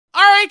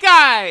Alright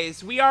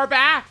guys, we are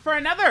back for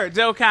another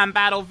Dokkan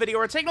battle video.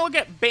 We're taking a look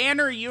at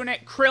Banner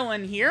Unit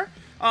Krillin here.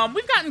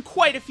 We've gotten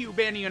quite a few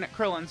Banner Unit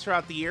Krillins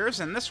throughout the years,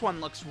 and this one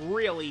looks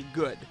really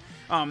good.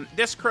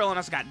 This Krillin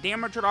has got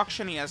damage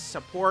reduction, he has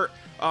support.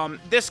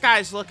 This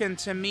guy's looking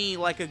to me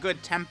like a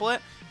good template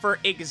for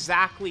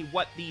exactly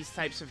what these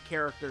types of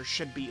characters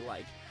should be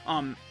like.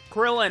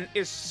 Krillin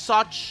is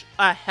such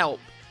a help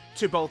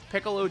to both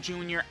Piccolo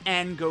Jr.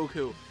 and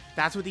Goku.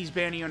 That's what these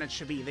Banner units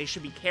should be. They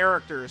should be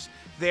characters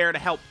there to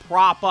help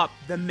prop up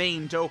the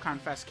main Dokkan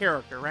Fest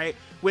character, right?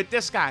 With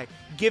this guy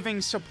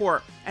giving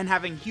support and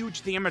having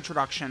huge damage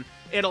reduction,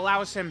 it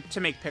allows him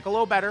to make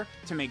Piccolo better,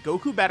 to make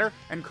Goku better,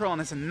 and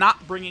Krillin is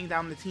not bringing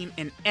down the team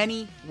in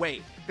any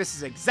way. This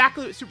is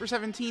exactly what Super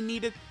 17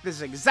 needed. This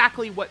is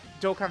exactly what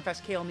Dokkan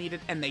Fest Kale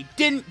needed, and they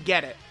didn't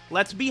get it.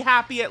 Let's be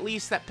happy at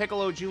least that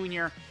Piccolo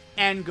Jr.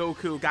 and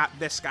Goku got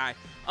this guy.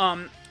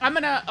 I'm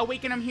going to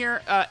awaken him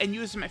here and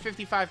use him at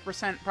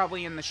 55%,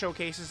 probably in the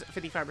showcases,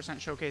 55%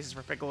 showcases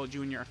for Piccolo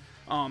Jr.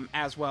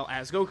 As well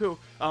as Goku.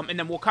 And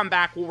then we'll come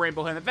back, we'll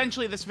rainbow him.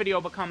 Eventually this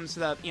video becomes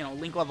the,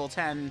 Link level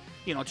 10,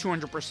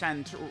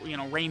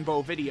 200%,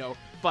 rainbow video.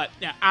 But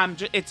yeah, I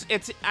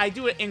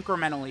do it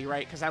incrementally,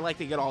 right? Because I like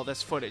to get all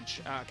this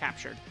footage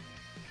captured.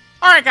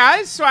 Alright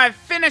guys, so I've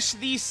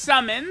finished these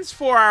summons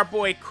for our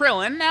boy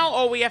Krillin. Now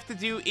all we have to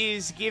do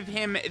is give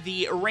him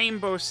the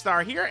Rainbow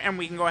Star here, and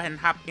we can go ahead and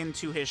hop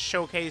into his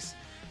showcase.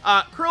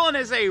 Krillin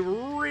is a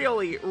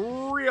really,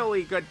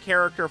 really good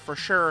character for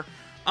sure.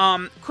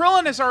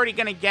 Krillin is already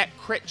going to get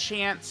crit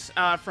chance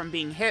from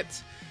being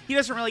hit. He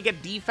doesn't really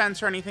get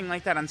defense or anything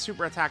like that on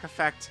super attack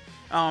effect.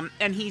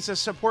 And he's a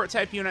support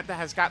type unit that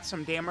has got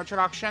some damage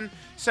reduction.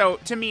 So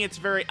to me it's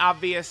very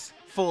obvious,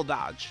 full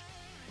dodge.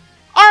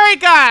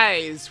 Alright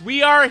guys,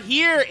 we are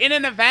here in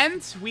an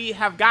event. We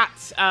have got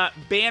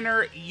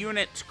Banner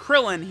Unit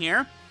Krillin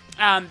here.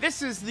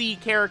 This is the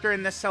character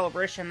in this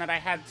celebration that I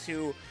had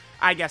to,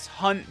 I guess,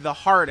 hunt the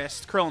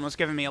hardest. Krillin was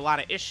giving me a lot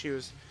of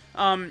issues.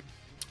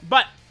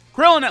 But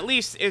Krillin at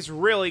least is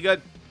really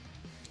good.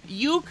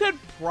 You could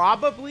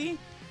probably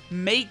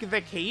make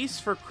the case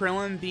for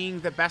Krillin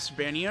being the best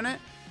Banner unit.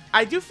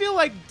 I do feel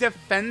like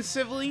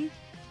defensively,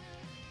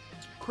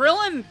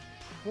 Krillin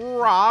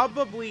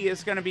probably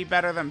is going to be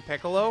better than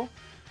Piccolo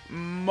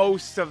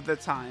most of the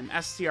time.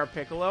 STR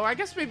Piccolo. I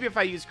guess maybe if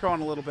I use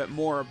Krillin a little bit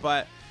more,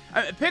 but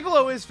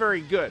Piccolo is very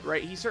good,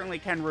 right? He certainly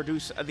can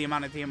reduce the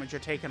amount of damage you're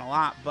taking a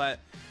lot, but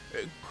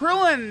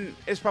Krillin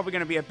is probably going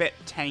to be a bit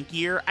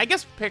tankier. I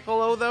guess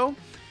Piccolo, though,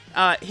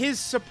 his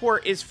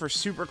support is for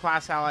super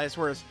class allies,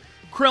 whereas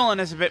Krillin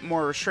is a bit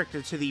more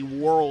restricted to the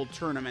World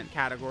Tournament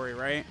category,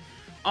 right?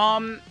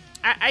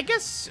 I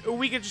guess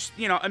we could just,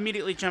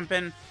 immediately jump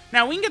in.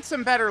 Now, we can get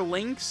some better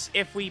links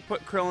if we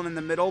put Krillin in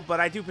the middle,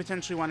 but I do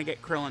potentially want to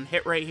get Krillin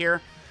hit right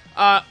here.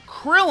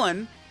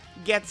 Krillin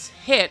gets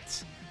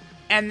hit,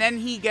 and then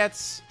he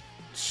gets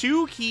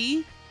 2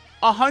 key,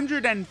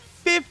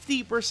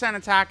 150%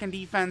 attack and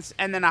defense,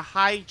 and then a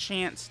high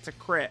chance to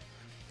crit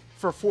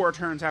for 4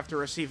 turns after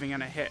receiving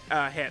a hit.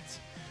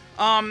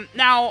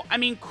 Now, I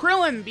mean,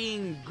 Krillin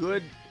being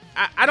good,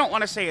 I don't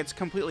want to say it's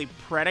completely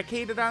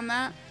predicated on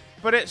that,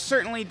 but it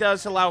certainly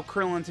does allow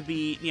Krillin to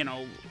be,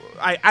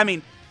 I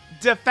mean,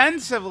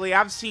 defensively,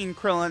 I've seen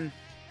Krillin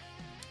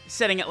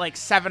sitting at like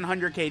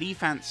 700k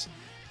defense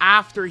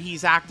after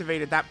he's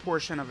activated that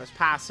portion of his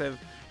passive,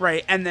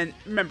 right? And then,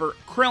 remember,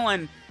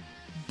 Krillin,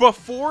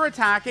 before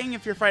attacking,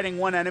 if you're fighting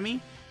one enemy,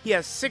 he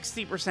has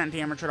 60%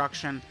 damage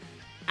reduction.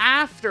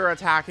 After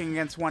attacking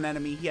against one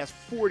enemy, he has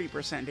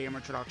 40%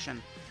 damage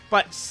reduction.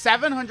 But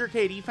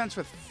 700k defense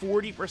with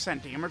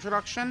 40% damage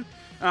reduction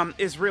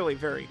is really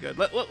very good.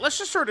 Let's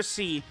just sort of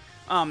see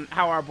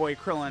how our boy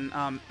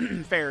Krillin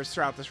fares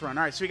throughout this run.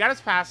 Alright, so we got his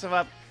passive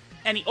up,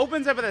 and he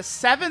opens up with a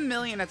 7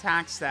 million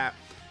attack stat.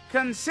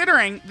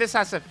 Considering this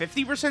has a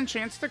 50%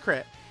 chance to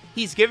crit,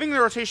 he's giving the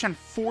rotation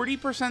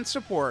 40%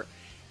 support,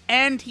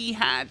 and he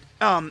had,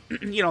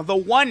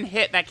 the one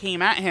hit that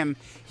came at him,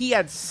 he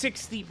had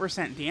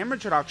 60%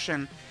 damage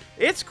reduction.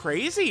 It's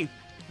crazy.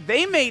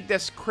 They made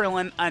this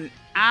Krillin an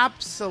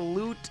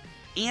absolute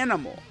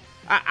animal.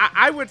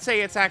 I would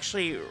say it's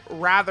actually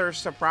rather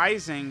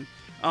surprising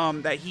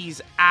that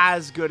he's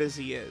as good as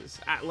he is.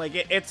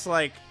 It's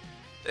like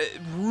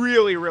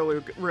really,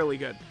 really, really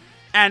good.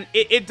 And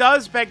it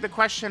does beg the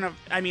question of,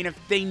 I mean, if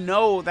they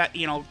know that,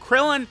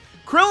 Krillin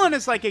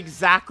is like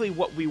exactly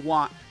what we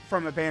want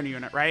from a Banner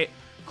unit, right?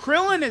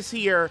 Krillin is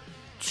here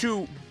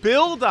to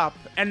build up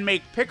and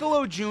make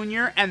Piccolo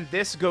Jr. and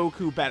this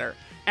Goku better.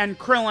 And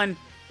Krillin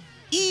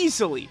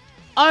easily,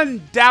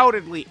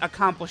 undoubtedly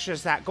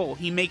accomplishes that goal.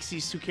 He makes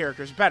these two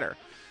characters better.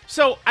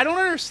 So I don't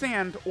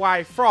understand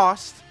why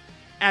Frost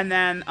and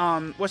then,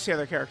 what's the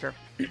other character?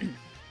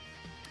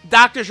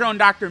 Dr. Zhou and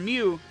Dr.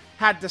 Mew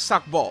had to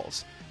suck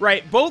balls,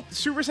 right? Both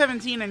Super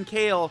 17 and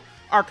Kale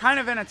are kind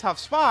of in a tough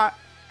spot,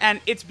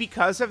 and it's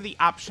because of the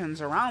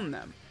options around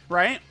them,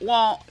 right?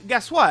 Well,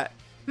 guess what?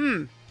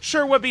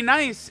 Sure would be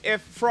nice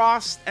if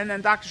Frost and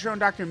then Dr. Zhou and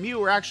Dr. Mew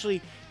were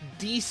actually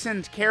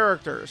decent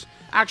characters,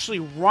 actually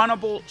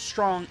runnable,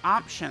 strong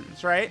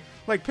options, right?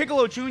 Like,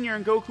 Piccolo Jr.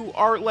 and Goku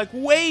are, like,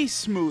 way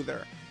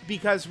smoother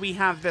because we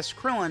have this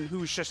Krillin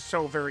who's just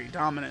so very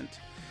dominant.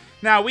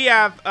 Now, we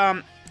have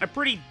a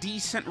pretty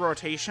decent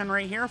rotation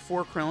right here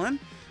for Krillin.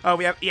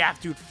 We have, yeah,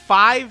 dude,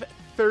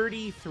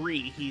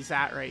 533 he's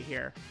at right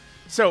here.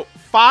 So,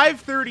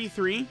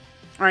 533,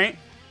 right?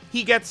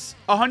 He gets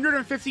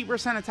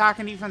 150% attack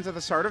and defense at the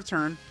start of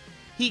turn.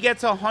 He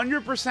gets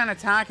 100%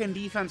 attack and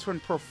defense when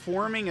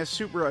performing a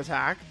super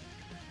attack.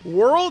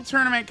 World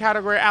Tournament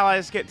category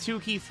allies get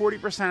 2 key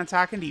 40%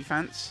 attack and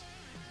defense.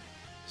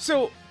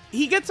 So,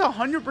 he gets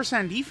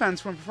 100%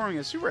 defense when performing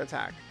a super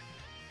attack.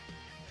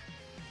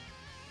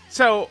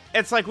 So,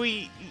 it's like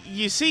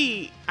you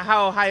see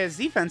how high his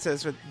defense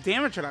is with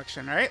damage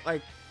reduction, right?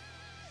 Like,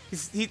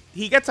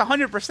 he gets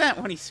 100%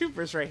 when he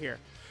supers right here.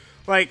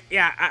 Like,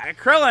 yeah,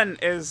 Krillin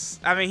is,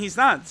 I mean, he's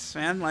nuts,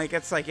 man. Like,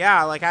 it's like,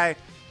 yeah, like, I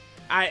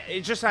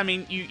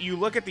mean, you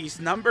look at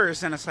these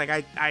numbers and it's like,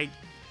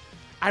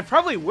 I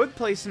probably would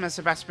place him as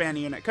the best band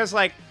unit. Because,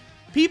 like,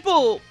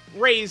 people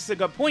raised a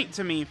good point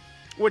to me,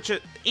 which is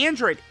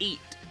Android 8.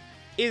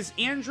 Is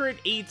Android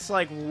 8's,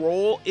 like,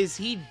 role, is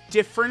he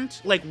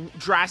different, like,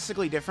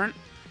 drastically different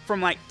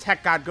from, like,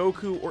 Tech God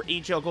Goku or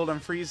AGL Golden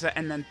Frieza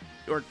and then,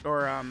 or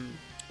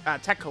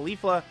Tech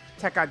Caulifla,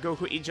 Tech God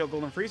Goku, AGL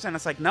Golden Frieza? And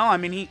it's like, no, I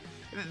mean,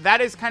 that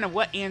is kind of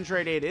what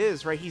Android 8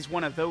 is, right? He's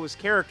one of those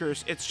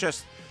characters. It's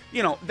just,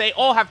 you know, they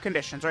all have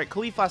conditions, right?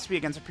 Caulifla has to be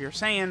against a pure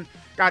Saiyan.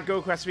 God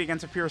Goku has to be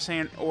against a pure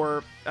Saiyan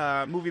or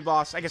movie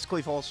boss. I guess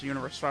Caulifla also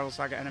Universe Survival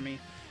Saga enemy.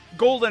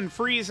 Golden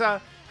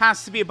Frieza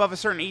has to be above a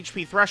certain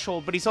HP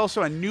threshold, but he's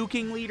also a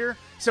nuking leader,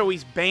 so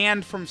he's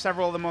banned from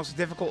several of the most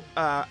difficult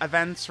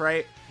events,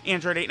 right?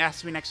 Android 8 has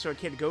to be next to a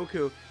Kid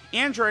Goku.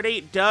 Android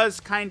 8 does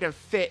kind of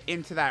fit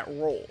into that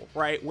role,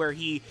 right? Where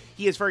he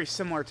is very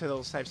similar to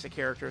those types of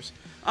characters.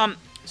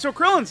 So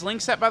Krillin's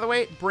link set, by the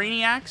way,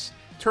 Brainiacs,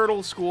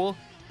 Turtle School,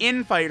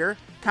 Infighter,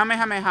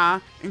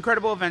 Kamehameha,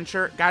 Incredible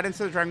Adventure, Guidance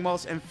to the Dragon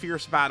Balls, and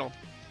Fierce Battle.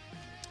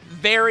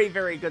 Very,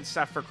 very good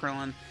stuff for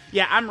Krillin.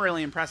 Yeah, I'm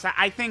really impressed.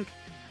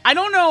 I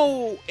don't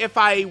know if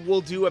I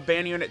will do a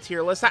band unit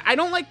tier list. I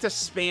don't like to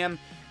spam,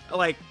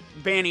 like,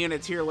 band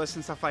unit tier lists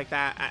and stuff like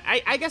that.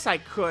 I guess I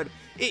could.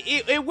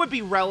 It would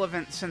be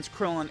relevant since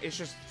Krillin is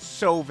just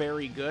so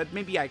very good.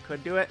 Maybe I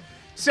could do it.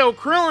 So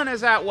Krillin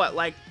is at, what,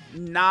 like,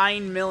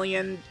 9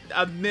 million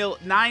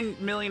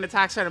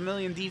attacks at 1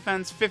 million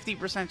defense,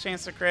 50%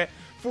 chance to crit,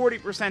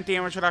 40%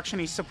 damage reduction.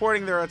 He's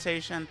supporting the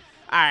rotation.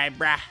 Alright,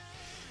 brah.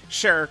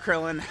 Sure,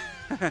 Krillin.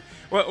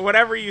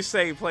 Whatever you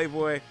say,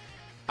 Playboy.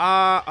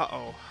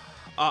 Uh-oh.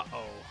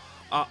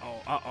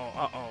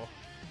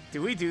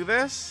 Do we do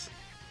this?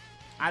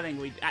 I think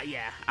we...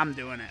 yeah, I'm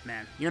doing it,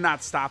 man. You're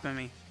not stopping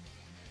me.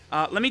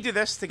 Let me do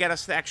this to get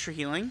us the extra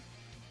healing.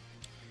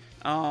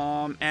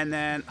 And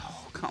then...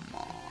 oh, come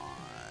on.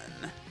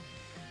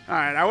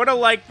 Alright, I would have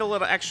liked the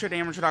little extra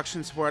damage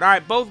reduction support.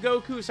 Alright, both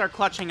Gokus are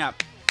clutching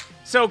up.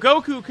 So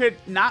Goku could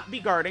not be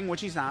guarding,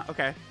 which he's not.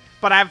 Okay.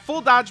 But I have full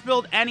dodge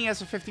build, and he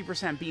has a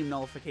 50% beam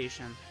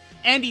nullification.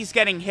 And he's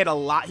getting hit a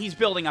lot. He's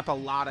building up a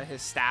lot of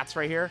his stats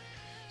right here.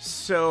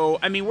 So,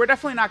 I mean, we're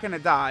definitely not going to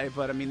die,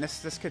 but, I mean,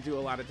 this could do a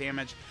lot of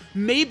damage.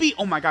 Maybe,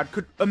 oh my god,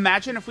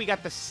 imagine if we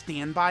got the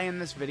standby in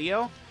this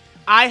video.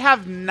 I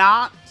have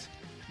not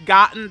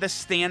gotten the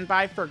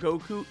standby for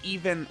Goku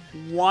even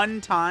one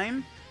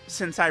time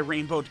since I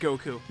rainbowed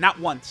Goku. Not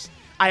once.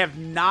 I have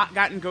not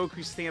gotten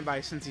Goku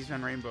standby since he's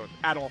been rainbowed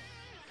at all.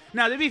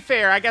 Now, to be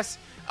fair, I guess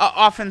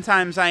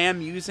oftentimes I am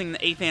using the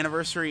 8th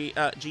anniversary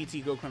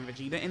GT Goku and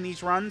Vegeta in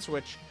these runs,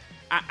 which,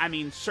 I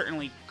mean,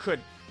 certainly could,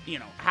 you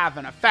know, have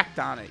an effect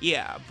on it.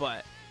 Yeah,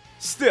 but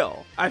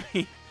still, I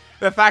mean,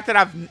 the fact that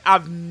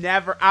I've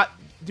never, I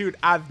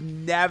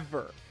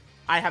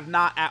have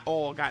not at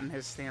all gotten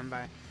his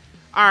standby.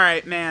 All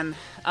right, man.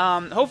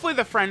 Hopefully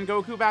the friend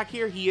Goku back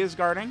here, he is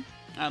guarding.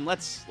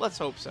 Let's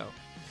hope so.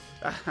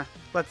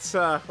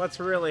 Let's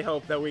really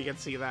hope that we can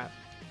see that.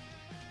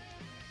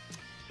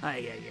 All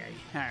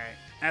right,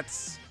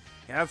 that's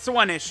the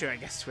one issue, I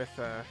guess, with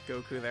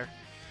Goku there.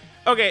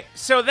 Okay,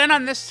 so then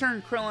on this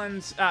turn,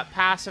 Krillin's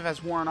passive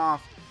has worn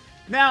off.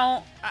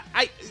 Now,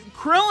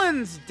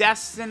 Krillin's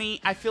destiny,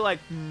 I feel like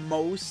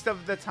most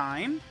of the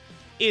time,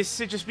 is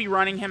to just be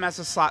running him as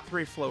a slot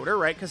 3 floater,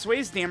 right? Because the way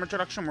his damage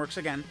reduction works,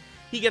 again,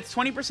 he gets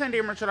 20%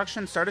 damage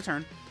reduction start of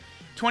turn,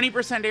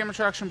 20% damage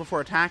reduction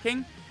before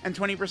attacking, and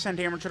 20%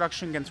 damage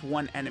reduction against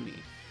one enemy.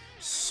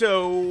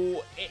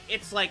 So,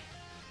 it's like,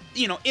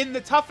 you know, in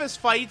the toughest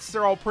fights,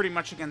 they're all pretty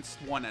much against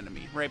one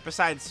enemy, right?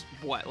 Besides,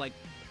 what, like,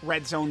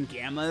 Red Zone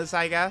Gammas,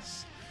 I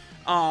guess?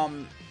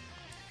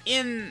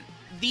 In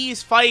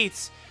these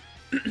fights,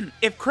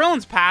 if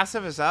Krillin's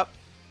passive is up,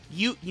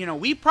 you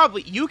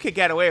could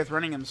get away with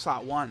running him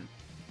slot 1.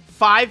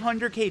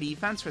 500k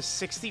defense with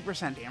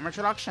 60% damage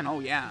reduction? Oh,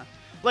 yeah.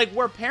 Like,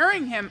 we're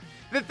pairing him...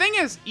 The thing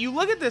is, you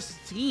look at this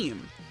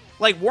team,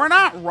 like, we're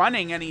not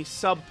running any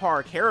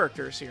subpar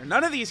characters here.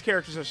 None of these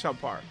characters are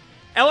subpar.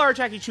 LR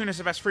Jackie Chun is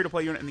the best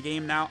free-to-play unit in the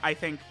game now, I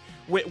think,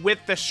 with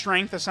the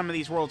strength of some of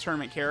these World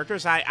Tournament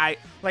characters. Like,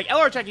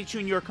 LR Jackie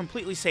Chun, you're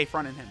completely safe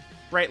running him,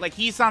 right? Like,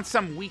 he's not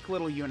some weak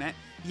little unit.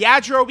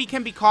 Yajirobe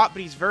can be caught,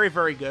 but he's very,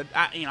 very good.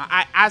 You know,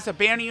 as a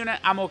banner unit,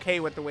 I'm okay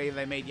with the way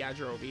they made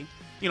Yajirobe.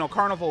 You know,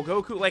 Carnival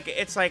Goku, like,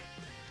 it's like,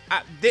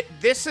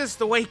 this is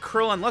the way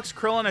Krillin looks.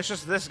 Krillin is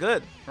just this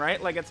good,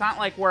 right? Like, it's not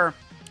like we're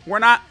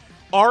not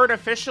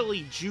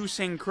artificially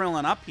juicing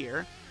Krillin up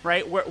here,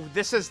 right?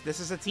 This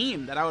is a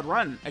team that I would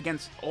run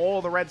against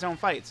all the red zone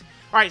fights.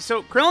 All right,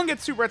 so Krillin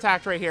gets super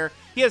attacked right here.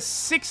 He has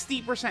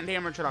 60%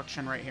 damage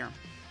reduction right here.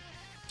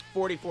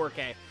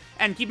 44k.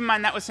 And keep in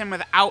mind, that was him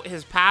without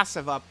his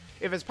passive up.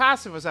 If his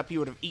passive was up, he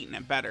would have eaten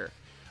it better.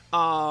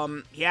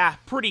 Yeah,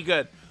 pretty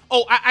good.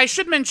 Oh, I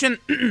should mention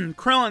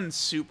Krillin's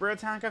super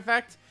attack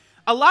effect.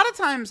 A lot of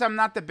times, I'm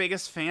not the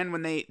biggest fan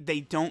when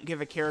they don't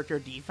give a character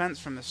defense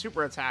from the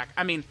super attack.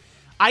 I mean,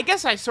 I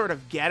guess I sort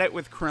of get it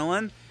with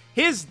Krillin.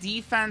 His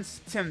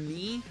defense, to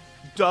me,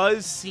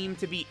 does seem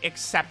to be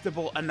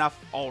acceptable enough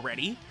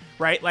already,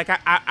 right? Like,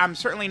 I'm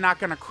certainly not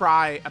going to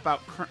cry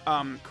about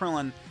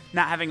Krillin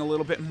not having a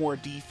little bit more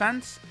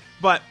defense,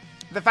 but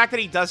the fact that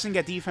he doesn't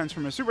get defense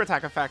from a super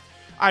attack effect,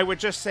 I would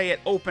just say it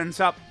opens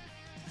up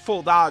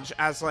full dodge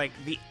as, like,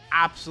 the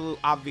absolute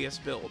obvious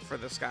build for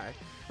this guy,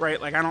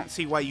 right? Like, I don't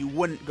see why you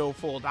wouldn't go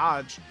full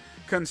dodge,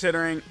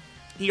 considering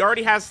he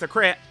already has the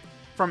crit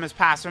from his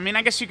passive. I mean,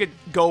 I guess you could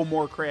go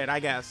more crit, I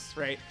guess,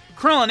 right?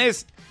 Krillin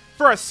is,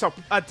 for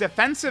a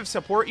defensive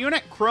support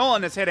unit,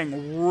 Krillin is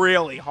hitting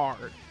really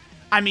hard.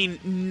 I mean,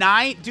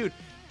 dude,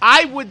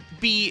 I would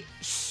be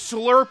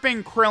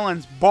slurping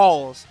Krillin's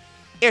balls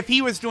if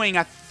he was doing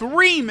a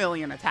 3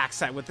 million attack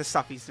stat with the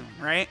stuff he's doing,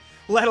 right?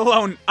 Let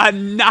alone a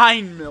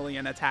 9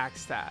 million attack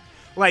stat.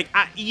 Like,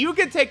 you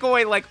could take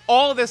away, like,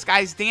 all this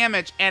guy's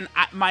damage, and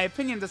my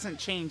opinion doesn't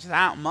change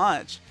that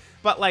much.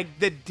 But, like,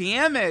 the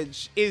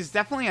damage is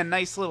definitely a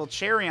nice little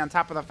cherry on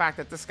top of the fact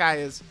that this guy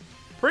is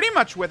pretty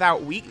much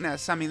without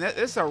weakness. I mean,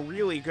 this is a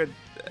really good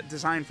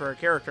design for a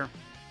character.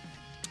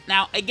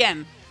 Now,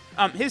 again,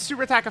 his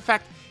super attack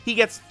effect, he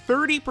gets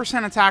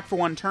 30% attack for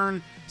 1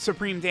 turn,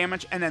 supreme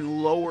damage, and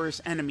then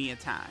lowers enemy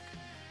attack.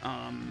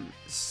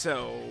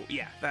 So,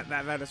 yeah,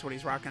 that is what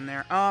he's rocking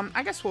there.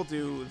 I guess we'll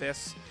do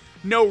this.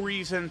 No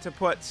reason to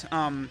put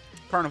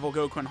Carnival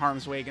Goku in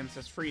harm's way against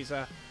this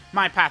Frieza.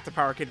 My Path to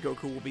Power Kid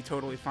Goku will be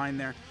totally fine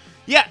there.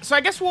 Yeah, so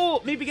I guess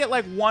we'll maybe get,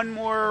 like, 1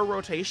 more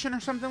rotation or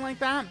something like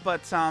that.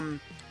 But,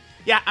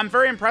 yeah, I'm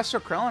very impressed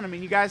with Krillin. I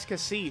mean, you guys can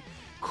see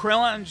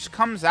Krillin just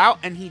comes out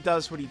and he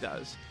does what he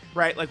does,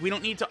 right? Like, we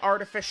don't need to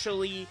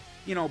artificially,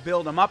 you know,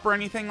 build him up or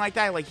anything like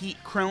that. Like,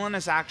 Krillin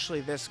is actually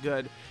this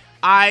good.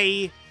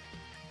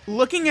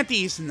 Looking at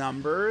these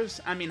numbers,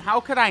 I mean, how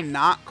could I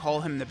not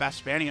call him the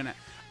best banner unit?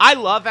 I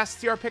love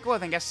STR Piccolo. I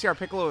think STR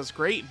Piccolo is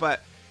great,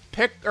 but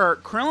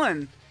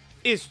Krillin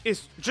is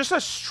just a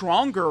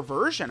stronger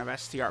version of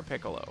STR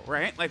Piccolo,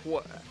 right? Like,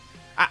 what?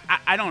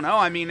 I don't know.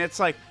 I mean, it's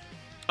like,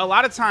 a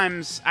lot of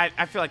times,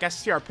 I feel like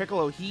STR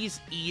Piccolo,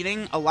 he's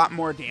eating a lot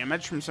more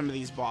damage from some of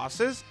these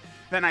bosses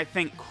than I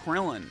think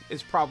Krillin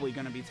is probably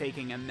going to be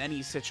taking in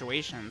many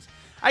situations.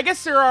 I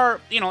guess there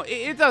are, you know,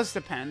 it does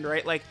depend,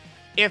 right? Like,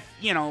 if,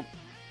 you know,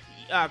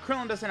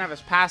 Krillin doesn't have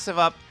his passive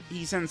up,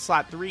 he's in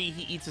slot 3,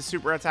 he eats a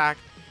super attack,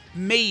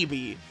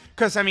 maybe.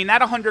 Because, I mean,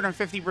 that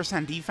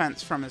 150%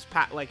 defense from his,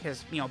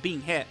 you know,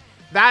 being hit,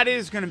 that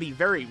is going to be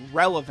very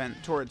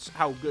relevant towards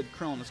how good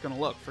Krillin is going to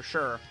look, for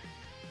sure.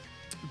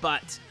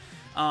 But,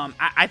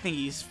 I think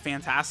he's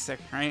fantastic,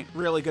 right?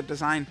 Really good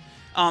design.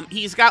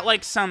 He's got,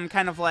 like, some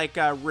kind of, like,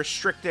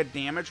 restricted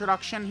damage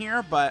reduction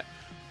here, but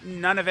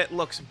none of it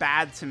looks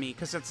bad to me,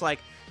 because it's like,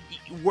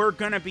 we're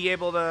going to be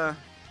able to...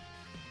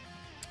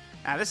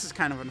 this is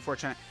kind of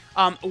unfortunate.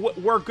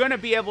 We're going to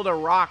be able to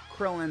rock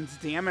Krillin's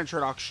damage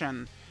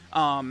reduction,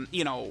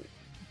 you know,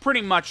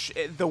 pretty much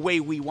the way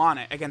we want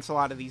it against a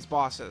lot of these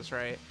bosses,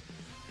 right?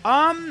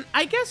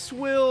 I guess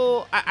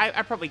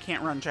I probably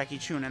can't run Jackie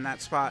Chun in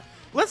that spot.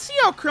 Let's see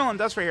how Krillin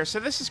does right here. So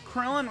this is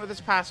Krillin with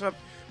his passive up.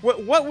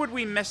 What would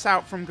we miss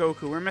out from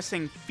Goku? We're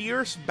missing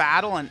Fierce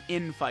Battle and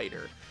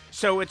Infighter.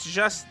 So it's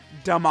just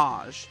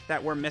damage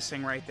that we're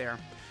missing right there.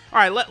 All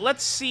right,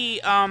 let's see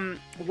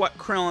what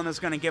Krillin is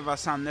going to give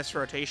us on this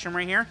rotation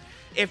right here.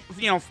 If,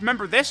 you know,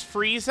 remember, this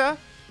Frieza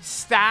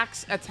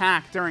stacks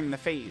attack during the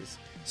phase.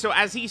 So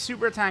as he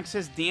super attacks,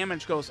 his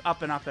damage goes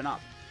up and up and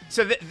up.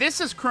 So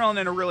this is Krillin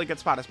in a really good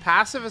spot. His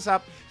passive is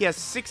up. He has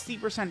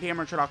 60%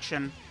 damage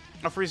reduction.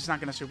 Oh, Frieza's not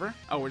going to super?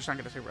 Oh, we're just not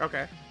going to super.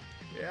 Okay.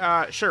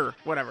 Sure,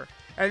 whatever.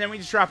 And then we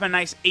just drop a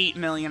nice 8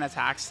 million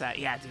attack stat.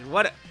 Yeah, dude,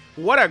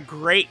 what a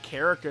great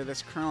character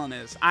this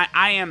Krillin is.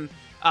 I am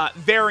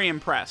very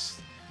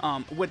impressed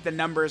with the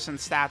numbers and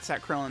stats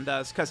that Krillin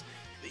does. Because,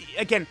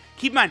 again,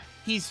 keep in mind,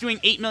 he's doing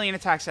 8 million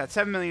attack stats,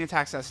 7 million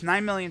attack stats,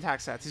 9 million attack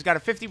stats. He's got a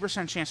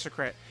 50% chance to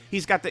crit.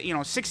 He's got the, you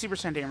know,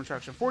 60% damage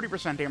reduction,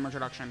 40% damage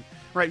reduction,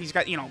 right? He's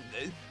got, you know,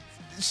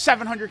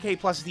 700k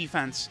plus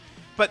defense.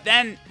 But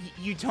then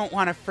you don't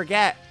want to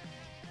forget,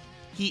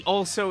 he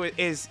also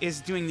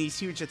is doing these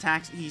huge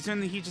attacks. He's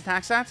doing the huge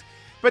attack stats,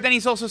 but then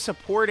he's also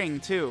supporting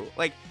too.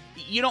 Like,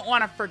 you don't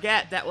want to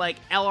forget that, like,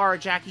 LR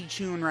Jackie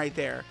Chun right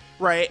there,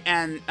 right?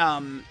 And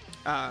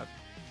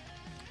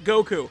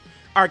Goku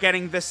are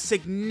getting the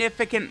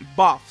significant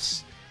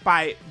buffs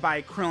by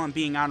Krillin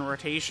being on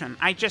rotation.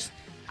 I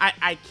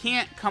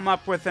can't come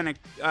up with an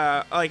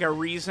like a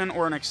reason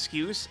or an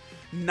excuse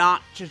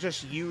not to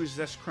just use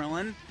this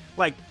Krillin.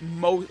 Like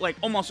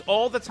almost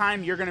all the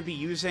time you're going to be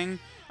using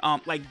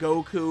like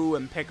Goku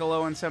and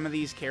Piccolo and some of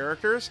these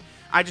characters.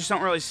 I just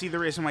don't really see the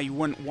reason why you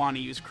wouldn't want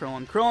to use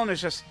Krillin. Krillin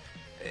is just,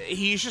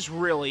 he's just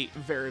really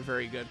very,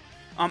 very good.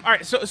 All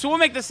right, so we'll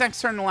make this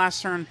next turn the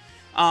last turn.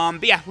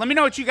 But yeah, let me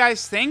know what you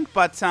guys think.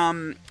 But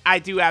I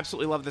do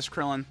absolutely love this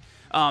Krillin.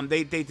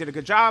 They did a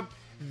good job.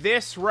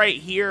 This right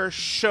here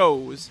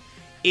shows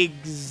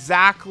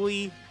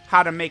exactly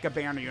how to make a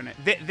banner unit.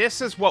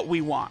 This is what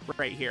we want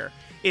right here,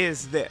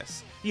 is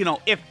this. You know,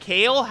 if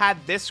Kale had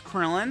this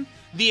Krillin,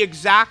 the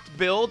exact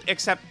build,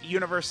 except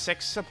Universe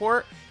 6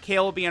 support,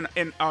 Kale will be in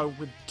a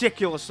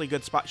ridiculously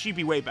good spot. She'd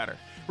be way better,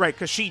 right?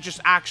 Because she just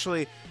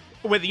actually,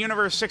 with the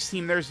Universe 6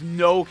 team, there's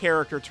no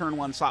character turn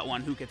 1, slot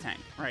 1 who could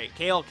tank, right?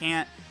 Kale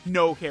can't,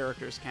 no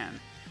characters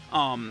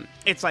can.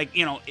 It's like,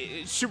 you know,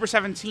 Super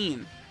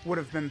 17 would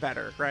have been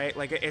better, right?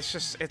 Like, it's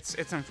just, it's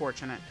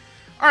unfortunate.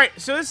 All right,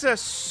 so this is a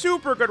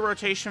super good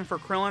rotation for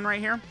Krillin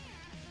right here.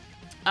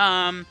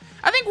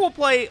 I think we'll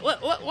play,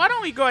 why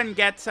don't we go ahead and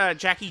get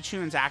Jackie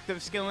Chun's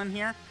active skill in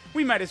here?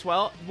 We might as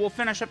well. We'll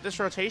finish up this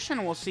rotation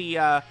and we'll see,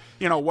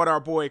 you know, what our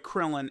boy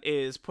Krillin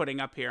is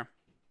putting up here.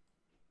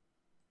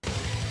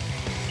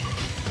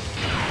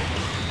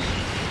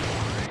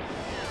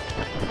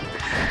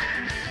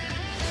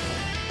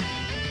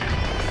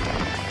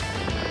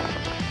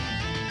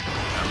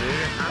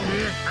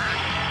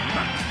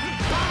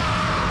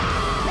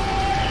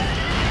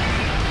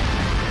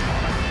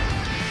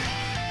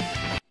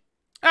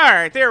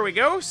 Alright, there we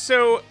go.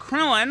 So,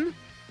 Krillin.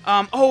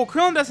 Oh,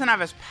 Krillin doesn't have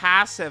his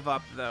passive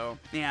up, though.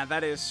 Yeah,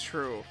 that is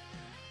true.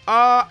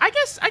 I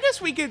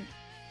guess we could...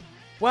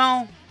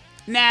 Well,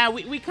 nah,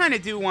 we kind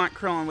of do want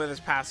Krillin with his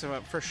passive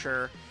up, for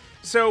sure.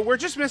 So, we're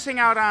just missing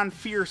out on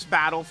Fierce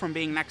Battle from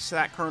being next to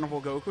that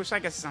Carnival Goku, so I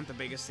guess it's not the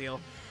biggest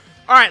deal.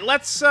 Alright,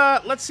 let's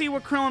see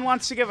what Krillin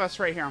wants to give us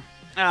right here,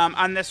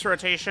 on this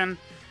rotation.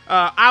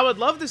 I would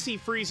love to see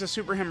Frieza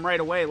super him right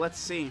away. Let's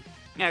see.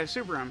 Yeah,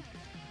 super him.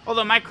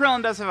 Although my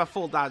Krillin does have a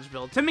full dodge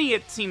build. To me,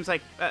 it seems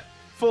like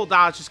full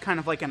dodge is kind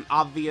of like an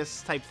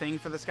obvious type thing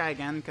for this guy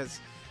again,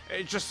 because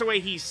just the way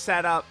he's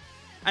set up.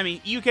 I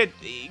mean, you could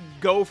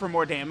go for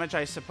more damage,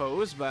 I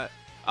suppose, but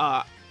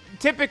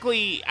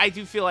typically, I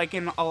do feel like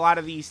in a lot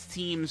of these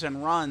teams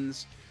and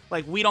runs,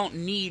 like, we don't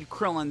need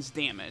Krillin's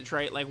damage,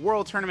 right? Like,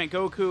 World Tournament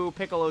Goku,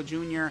 Piccolo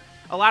Jr.,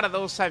 a lot of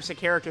those types of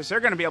characters, they're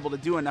going to be able to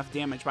do enough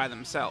damage by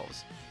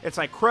themselves. It's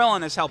like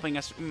Krillin is helping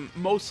us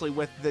mostly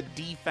with the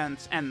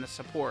defense and the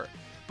support.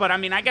 But, I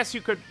mean, I guess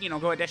you could, you know,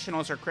 go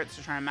additionals or crits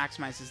to try and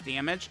maximize his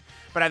damage.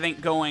 But I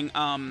think going,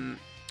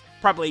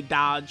 probably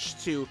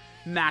dodge to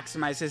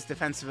maximize his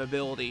defensive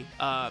ability,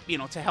 you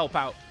know, to help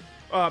out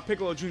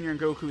Piccolo Jr. and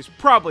Goku is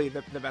probably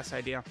the best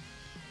idea.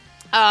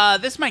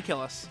 This might kill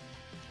us.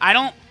 I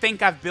don't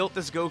think I've built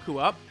this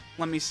Goku up.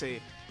 Let me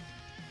see.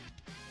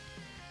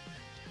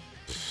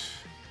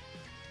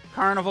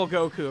 Carnival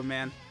Goku,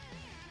 man.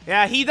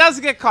 Yeah, he does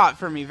get caught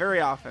for me very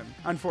often.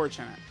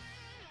 Unfortunate.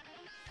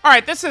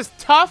 Alright, this is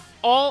Tough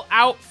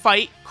All-Out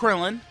Fight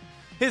Krillin.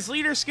 His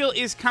leader skill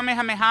is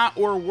Kamehameha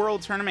or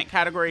World Tournament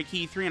Category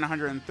Key 3 and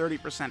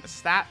 130% of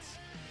stats.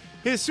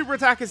 His super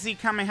attack is the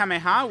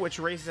Kamehameha, which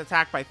raises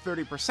attack by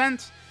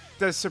 30%,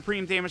 does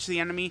supreme damage to the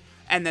enemy,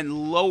 and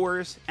then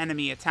lowers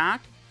enemy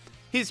attack.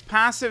 His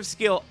passive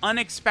skill,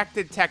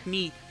 Unexpected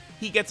Technique,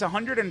 he gets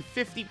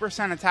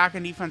 150% attack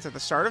and defense at the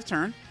start of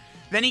turn.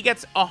 Then he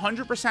gets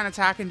 100%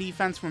 attack and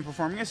defense when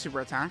performing a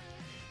super attack.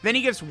 Then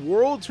he gives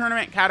World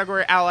Tournament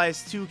Category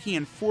Allies 2 key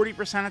and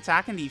 40%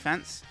 attack and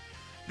defense.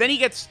 Then he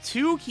gets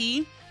 2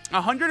 key,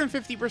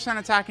 150%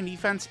 attack and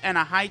defense, and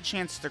a high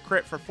chance to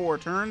crit for 4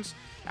 turns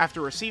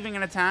after receiving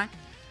an attack.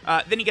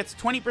 Then he gets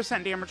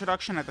 20% damage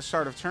reduction at the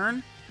start of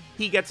turn.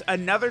 He gets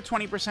another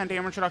 20%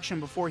 damage reduction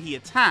before he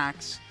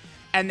attacks.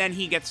 And then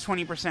he gets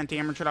 20%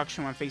 damage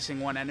reduction when facing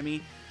one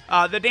enemy.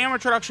 The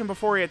damage reduction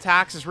before he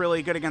attacks is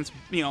really good against,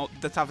 you know,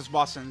 the toughest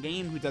boss in the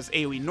game who does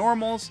AoE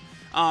normals.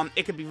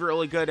 It could be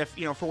really good if,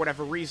 you know, for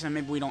whatever reason,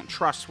 maybe we don't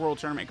trust World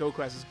Tournament Goku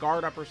as his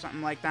guard up or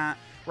something like that,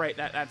 right?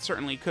 That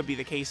certainly could be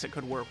the case. It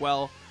could work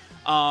well.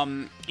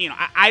 You know,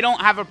 I don't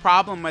have a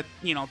problem with,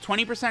 you know,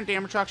 20%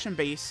 damage reduction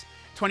base,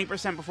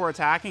 20% before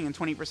attacking, and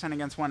 20%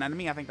 against one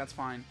enemy. I think that's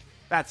fine.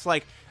 That's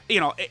like, you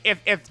know,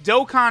 if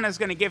Dokkan is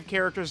going to give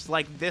characters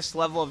like this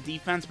level of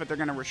defense, but they're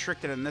going to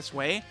restrict it in this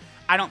way,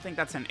 I don't think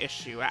that's an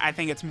issue. I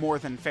think it's more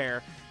than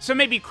fair. So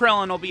maybe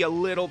Krillin will be a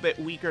little bit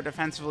weaker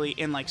defensively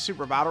in, like,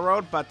 Super Battle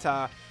Road, but,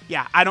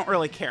 yeah, I don't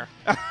really care.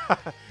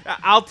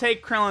 I'll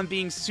take Krillin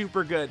being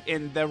super good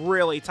in the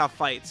really tough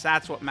fights.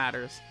 That's what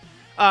matters.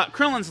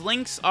 Krillin's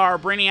links are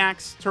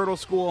Brainiacs, Turtle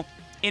School,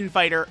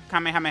 Infighter,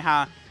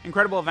 Kamehameha,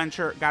 Incredible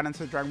Adventure, Guidance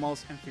to the Dragon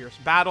Balls, and Fierce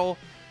Battle.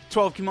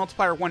 12 key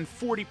multiplier,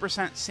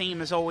 140%,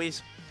 same as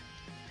always.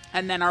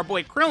 And then our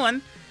boy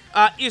Krillin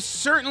is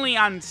certainly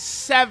on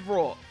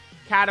several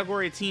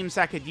category teams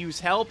that could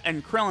use help,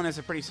 and Krillin is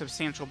a pretty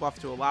substantial buff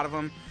to a lot of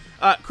them.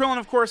 Krillin,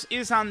 of course,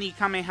 is on the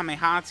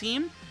Kamehameha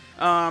team.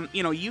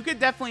 you know, you could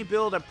definitely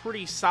build a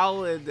pretty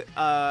solid,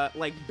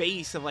 like,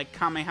 base of, like,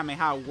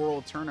 Kamehameha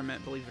World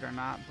Tournament, believe it or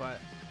not. But,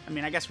 I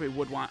mean, I guess we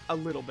would want a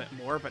little bit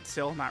more, but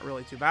still not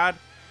really too bad.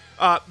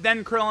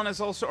 Then Krillin is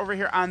also over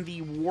here on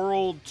the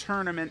World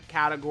Tournament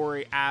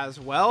category as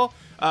well.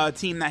 A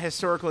team that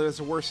historically was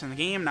the worst in the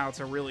game. Now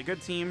it's a really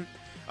good team.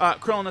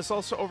 Krillin is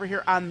also over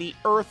here on the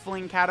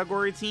Earthling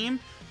category team.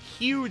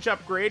 Huge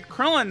upgrade.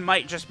 Krillin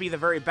might just be the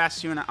very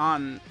best unit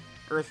on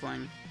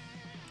Earthling.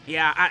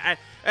 Yeah,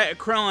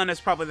 Krillin is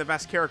probably the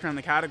best character in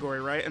the category,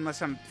 right?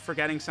 Unless I'm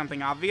forgetting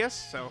something obvious,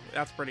 so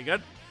that's pretty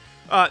good.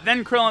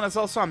 Then Krillin is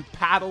also on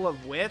Battle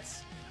of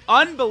Wits.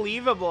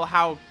 Unbelievable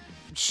how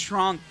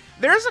strong.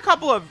 There's a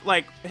couple of,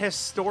 like,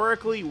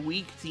 historically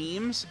weak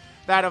teams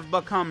that have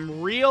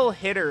become real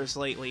hitters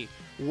lately.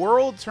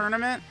 World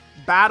Tournament,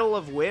 Battle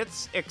of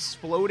Wits,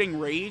 Exploding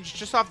Rage,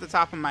 just off the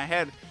top of my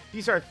head.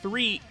 These are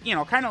three, you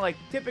know, kind of like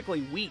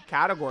typically weak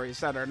categories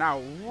that are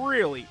now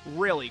really,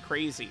 really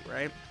crazy,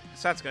 right?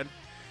 So that's good.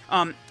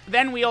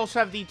 Then we also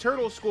have the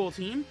Turtle School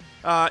team.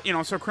 You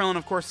know, so Krillin,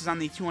 of course, is on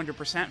the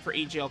 200% for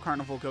AGL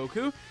Carnival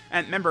Goku.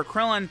 And remember,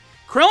 Krillin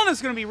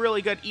is going to be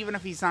really good even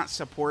if he's not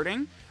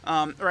supporting.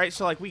 Right,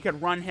 so, like, we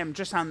could run him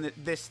just on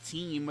this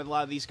team with a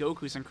lot of these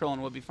Gokus, and Krillin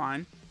would be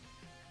fine.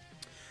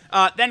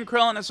 Then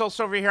Krillin is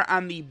also over here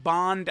on the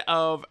Bond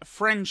of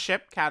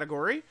Friendship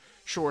category.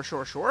 Sure.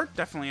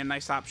 Definitely a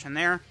nice option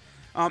there.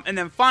 And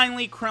then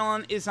finally,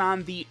 Krillin is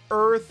on the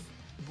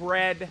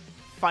Earth-bred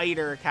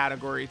Fighter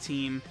category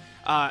team.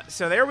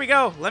 So there we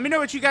go. Let me know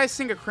what you guys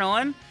think of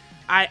Krillin.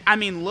 I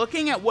mean,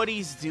 looking at what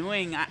he's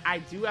doing, I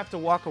do have to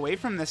walk away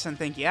from this and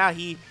think, yeah,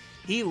 he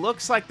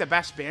looks like the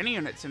best banner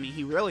unit to me.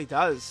 He really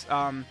does.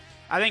 I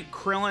think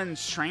Krillin's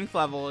strength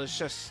level is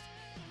just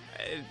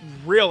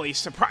really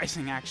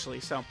surprising, actually.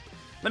 So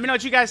let me know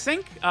what you guys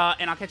think,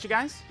 and I'll catch you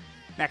guys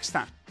next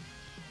time.